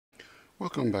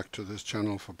Welcome back to this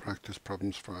channel for practice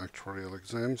problems for actuarial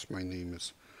exams. My name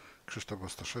is Krzysztof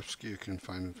Ostaszewski. You can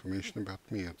find information about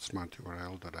me at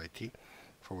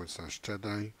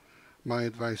smarturl.it/Jedi. My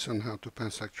advice on how to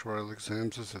pass actuarial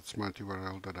exams is at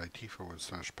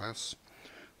smarturl.it/pass.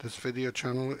 This video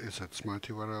channel is at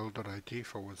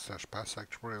smarturl.it/pass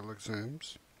actuarial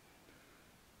exams.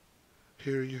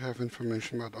 Here you have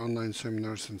information about online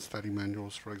seminars and study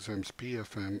manuals for exams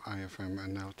PFM, IFM,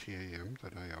 and LTAM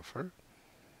that I offer.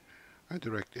 I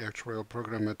direct the Actuarial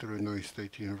program at Illinois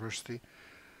State University.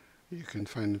 You can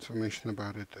find information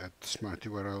about it at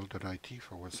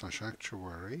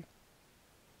smarturl.it/actuary.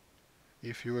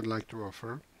 If you would like to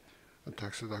offer a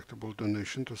tax-deductible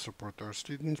donation to support our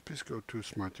students, please go to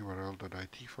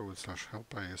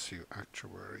smarturl.it/help-ISU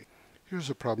actuary. Here's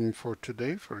a problem for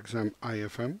today for exam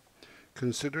IFM.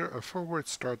 Consider a forward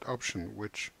start option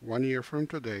which 1 year from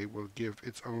today will give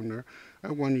its owner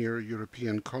a 1-year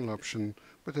European call option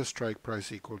with a strike price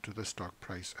equal to the stock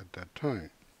price at that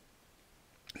time.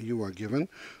 You are given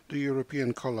the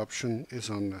European call option is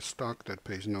on a stock that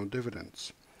pays no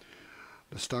dividends.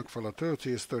 The stock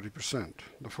volatility is 30%.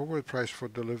 The forward price for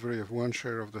delivery of 1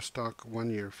 share of the stock 1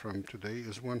 year from today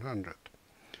is 100.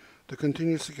 The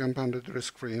continuously compounded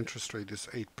risk-free interest rate is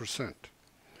 8%.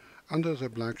 Under the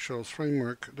Black-Scholes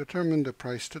framework, determine the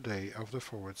price today of the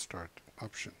forward start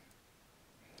option.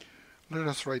 Let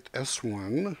us write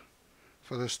S1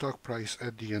 for the stock price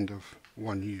at the end of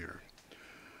 1 year.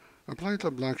 Apply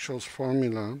the Black-Scholes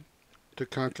formula to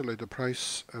calculate the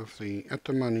price of the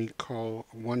at-the-money call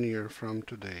 1 year from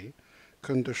today,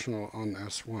 conditional on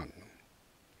S1.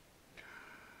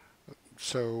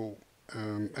 So,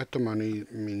 at the money,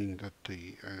 meaning that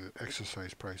the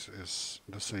exercise price is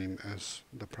the same as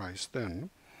the price then.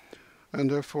 And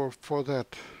therefore, for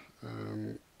that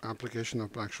application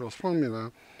of Black-Scholes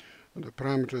formula, the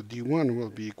parameter d1 will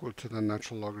be equal to the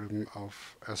natural logarithm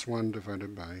of s1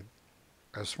 divided by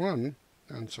s1,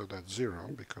 and so that's 0,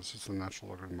 because it's the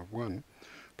natural logarithm of 1,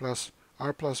 plus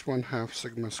r plus 1/2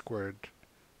 sigma squared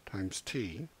times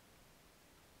t,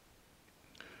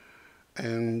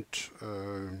 and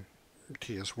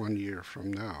t is 1 year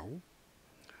from now,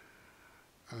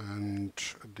 and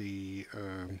the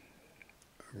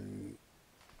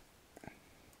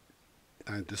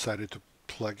I decided to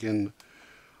plug in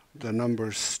the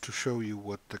numbers to show you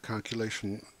what the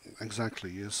calculation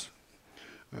exactly is,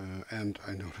 and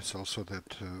I notice also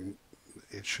that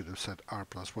it should have said r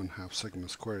plus 1/2 sigma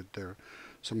squared there,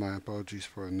 so my apologies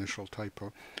for initial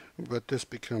typo. But this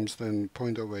becomes then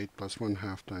 0.08 plus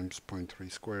 1/2 times 0.3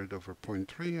 squared over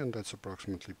 0.3, and that's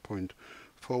approximately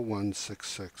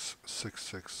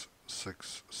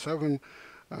 0.41666667.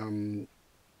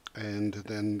 And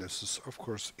then this is, of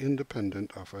course,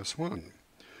 independent of S1.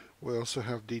 We also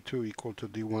have d2 equal to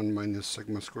d1 minus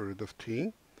sigma square root of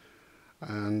t,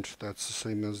 and that's the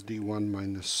same as d1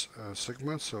 minus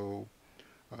sigma, so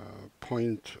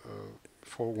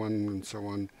 0.41 and so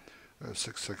on,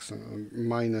 66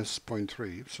 minus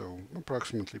 0.3, so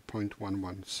approximately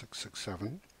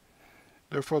 0.11667.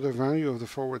 Therefore, the value of the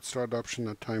forward start option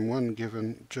at time 1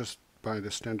 given just by the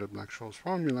standard Black-Scholes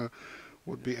formula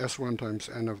would be s1 times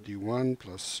n of d1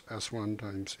 plus s1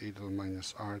 times e to the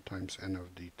minus r times n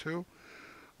of d2.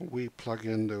 We plug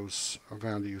in those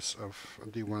values of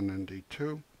d1 and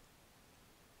d2,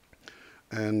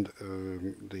 and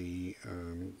the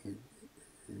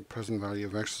present value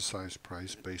of exercise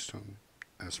price based on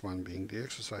S1 being the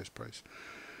exercise price.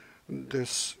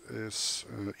 This is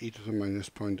e to the minus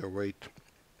 0.08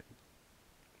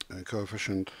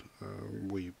 coefficient.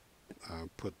 We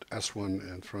put S1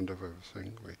 in front of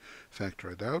everything. We factor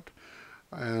it out,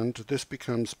 and this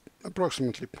becomes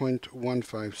approximately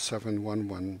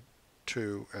 0.157112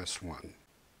 S1.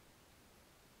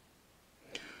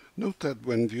 Note that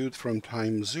when viewed from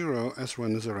time 0,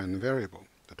 S1 is a random variable.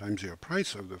 The time 0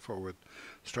 price of the forward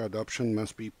start option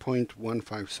must be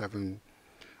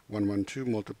 0.157112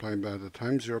 multiplied by the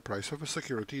time 0 price of a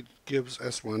security that gives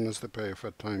S1 as the payoff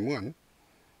at time 1.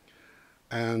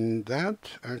 And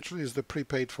that actually is the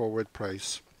prepaid forward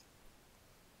price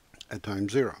at time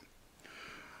 0.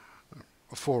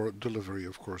 For delivery,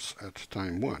 of course, at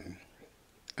time 1,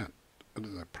 at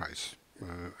the price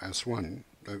S1,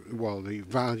 well, the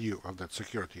value of that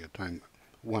security at time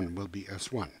 1 will be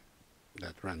S1,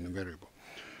 that random variable.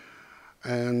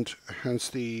 And hence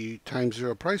the time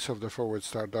 0 price of the forward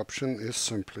start option is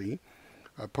simply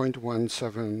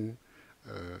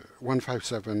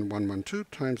 0.157112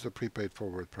 times the prepaid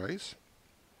forward price.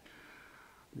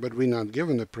 But we're not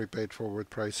given the prepaid forward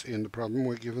price in the problem,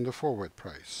 we're given the forward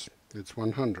price. It's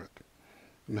 100.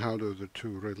 And how do the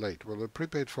two relate? Well, the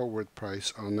prepaid forward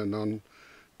price on a non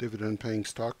dividend-paying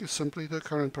stock is simply the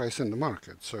current price in the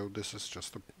market. So this is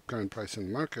just the current price in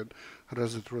the market. How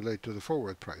does it relate to the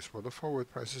forward price? Well, the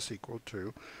forward price is equal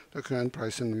to the current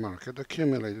price in the market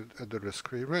accumulated at the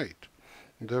risk-free rate.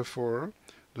 Therefore,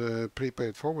 the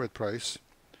prepaid forward price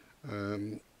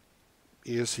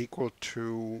is equal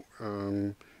to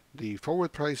the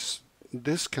forward price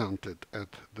discounted at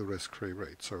the risk-free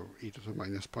rate. So e to the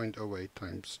minus 0.08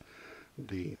 times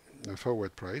the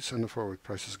forward price, and the forward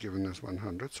price is given as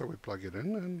 100, so we plug it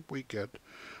in and we get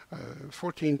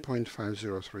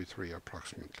 14.5033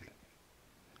 approximately.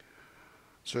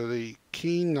 So the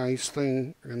key nice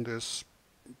thing in this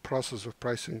process of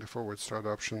pricing the forward start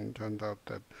option turned out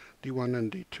that D1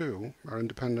 and D2 are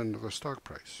independent of the stock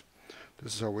price.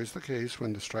 This is always the case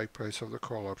when the strike price of the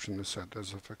call option is set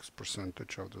as a fixed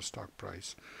percentage of the stock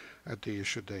price at the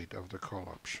issue date of the call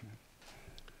option.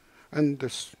 And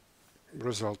this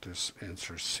result is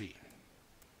answer C.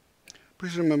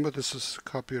 Please remember this is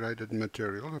copyrighted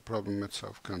material. The problem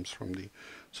itself comes from the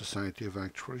Society of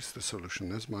Actuaries. The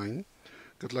solution is mine.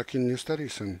 Good luck in your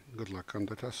studies and good luck on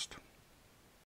the test.